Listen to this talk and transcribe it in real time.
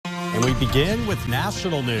And we begin with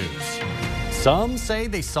national news. Some say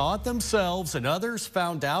they saw it themselves and others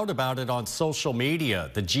found out about it on social media.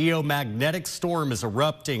 The geomagnetic storm is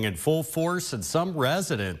erupting in full force and some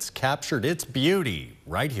residents captured its beauty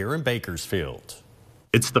right here in Bakersfield.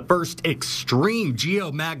 It's the first extreme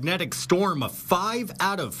geomagnetic storm of 5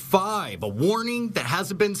 out of 5, a warning that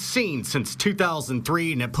hasn't been seen since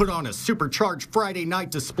 2003, and it put on a supercharged Friday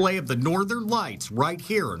night display of the northern lights right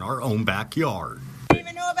here in our own backyard. I didn't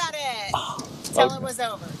even know about it till it was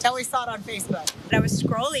over, till we saw it on Facebook. I was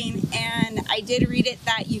scrolling and I did read it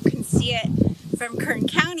that you can see it from Kern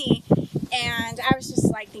County, and I was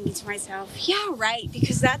just like thinking to myself, yeah, right,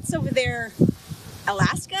 because that's over there,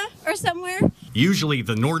 Alaska or somewhere. Usually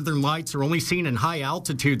the northern lights are only seen in high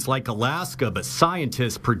altitudes like Alaska, but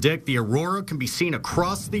scientists predict the aurora can be seen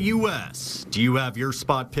across the U.S. Do you have your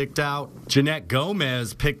spot picked out? Jeanette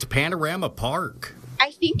Gomez picked Panorama Park.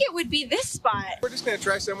 I think it would be this spot. We're just going to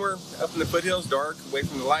try somewhere up in the foothills, dark, away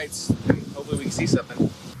from the lights, and hopefully we can see something.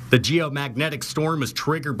 The geomagnetic storm is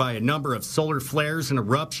triggered by a number of solar flares and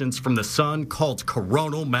eruptions from the sun called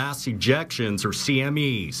coronal mass ejections, or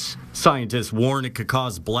CMEs. Scientists warn it could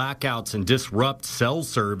cause blackouts and disrupt cell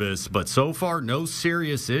service, but so far no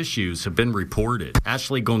serious issues have been reported.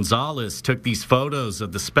 Ashley Gonzalez took these photos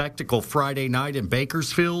of the spectacle Friday night in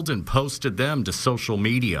Bakersfield and posted them to social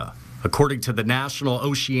media. According to the National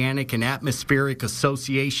Oceanic and Atmospheric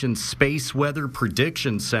Association Space Weather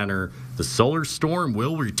Prediction Center, the solar storm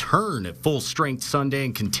will return at full strength Sunday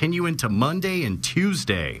and continue into Monday and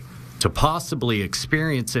Tuesday. To possibly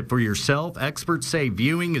experience it for yourself, experts say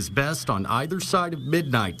viewing is best on either side of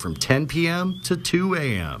midnight from 10 p.m. to 2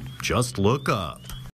 a.m. Just look up.